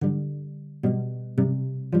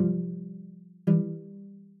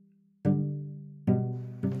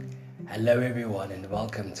Hello, everyone, and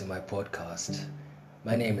welcome to my podcast.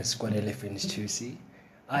 My name is Kwanele Finstusi.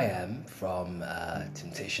 I am from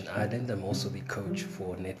Temptation Island. I'm also the coach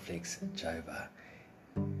for Netflix Jiva.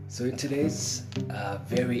 So, in today's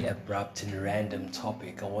very abrupt and random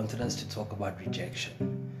topic, I wanted us to talk about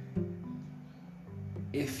rejection.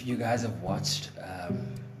 If you guys have watched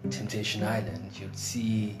Temptation Island, you'd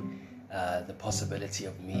see the possibility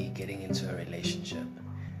of me getting into a relationship.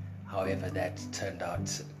 However, that turned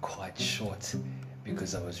out quite short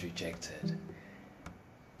because I was rejected.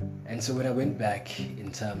 And so when I went back in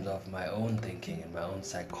terms of my own thinking and my own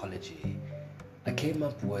psychology, I came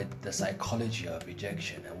up with the psychology of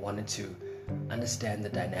rejection. I wanted to understand the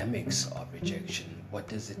dynamics of rejection. What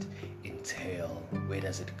does it entail? Where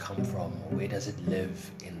does it come from? Where does it live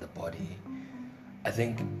in the body? I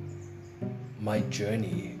think my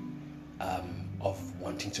journey of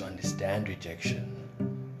wanting to understand rejection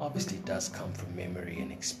obviously does come from memory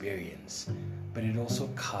and experience, but it also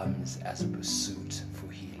comes as a pursuit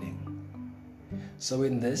for healing. So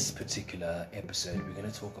in this particular episode, we're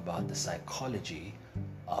going to talk about the psychology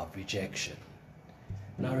of rejection.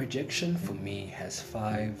 Now, rejection for me has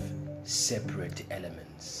 5 separate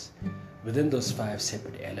elements. Within those 5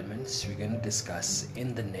 separate elements, we're going to discuss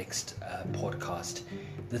in the next podcast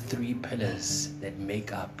the 3 pillars that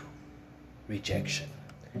make up rejection.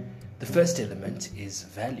 The first element is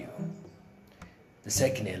value. The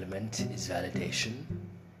second element is validation.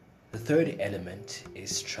 The third element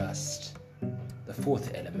is trust. The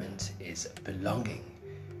fourth element is belonging.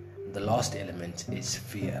 The last element is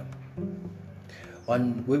fear.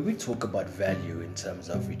 When we talk about value in terms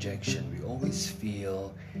of rejection, we always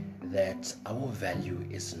feel that our value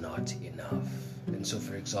is not enough. And so,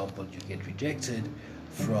 for example, you get rejected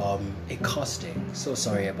from a casting. So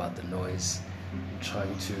sorry about the noise. I'm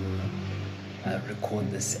trying to record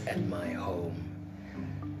this at my home.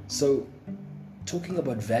 So, talking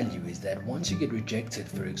about value is that once you get rejected,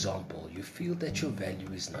 for example, you feel that your value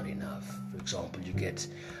is not enough. For example, you get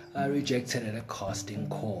rejected at a casting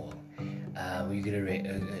call. You get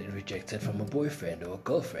rejected from a boyfriend or a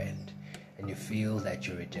girlfriend, and you feel that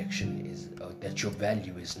your rejection is, or that your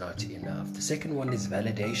value is not enough. The second one is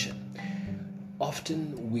validation.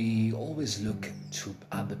 Often we always look to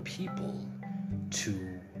other people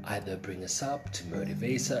to either bring us up, to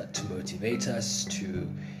motivate us, to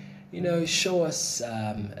show us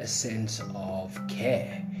a sense of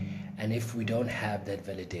care. And if we don't have that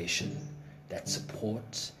validation, that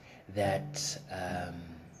support, that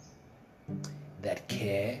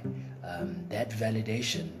care, that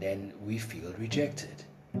validation, then we feel rejected.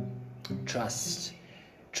 Trust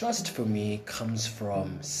for me comes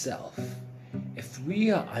from self. If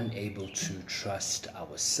we are unable to trust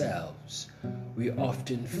ourselves, we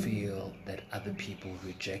often feel that other people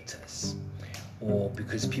reject us. Or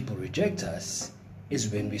because people reject us is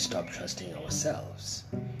when we stop trusting ourselves.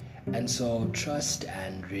 And so trust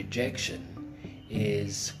and rejection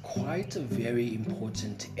is quite a very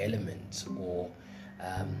important element, or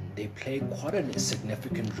they play quite a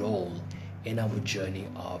significant role in our journey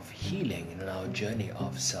of healing and in our journey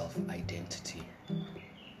of self-identity.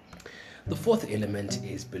 The fourth element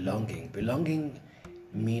is belonging. Belonging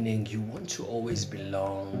meaning you want to always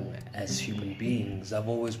belong as human beings. I've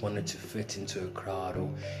always wanted to fit into a crowd,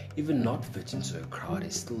 or even not fit into a crowd.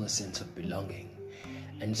 It's still a sense of belonging.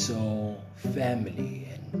 And so family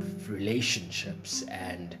and relationships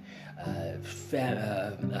and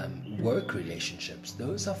work relationships,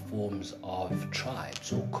 those are forms of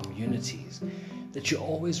tribes or communities that you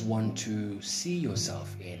always want to see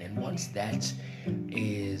yourself in. And once that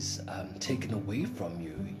is taken away from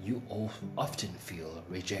you, you often feel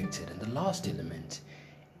rejected. And the last element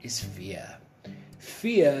is fear.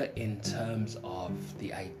 Fear in terms of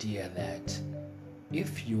the idea that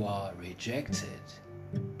if you are rejected,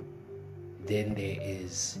 then there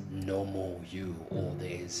is no more you, or there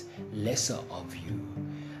is lesser of you.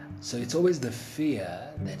 So it's always the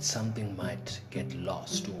fear that something might get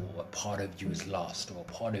lost, or a part of you is lost, or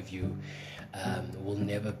a part of you will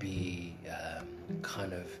never be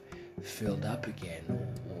kind of filled up again,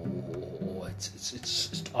 or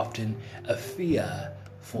it's often a fear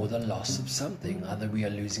for the loss of something. Either we are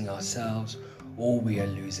losing ourselves, or we are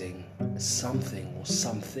losing something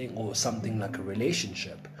like a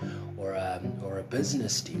relationship or a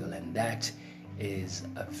business deal, and that is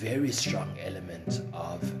a very strong element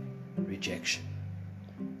of rejection.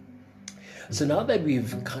 So now that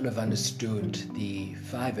we've kind of understood the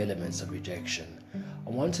 5 elements of rejection, I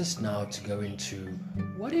want us now to go into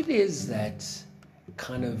what it is that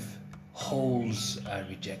kind of holds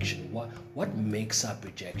rejection. What makes up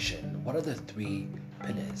rejection? What are the 3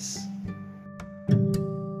 pillars?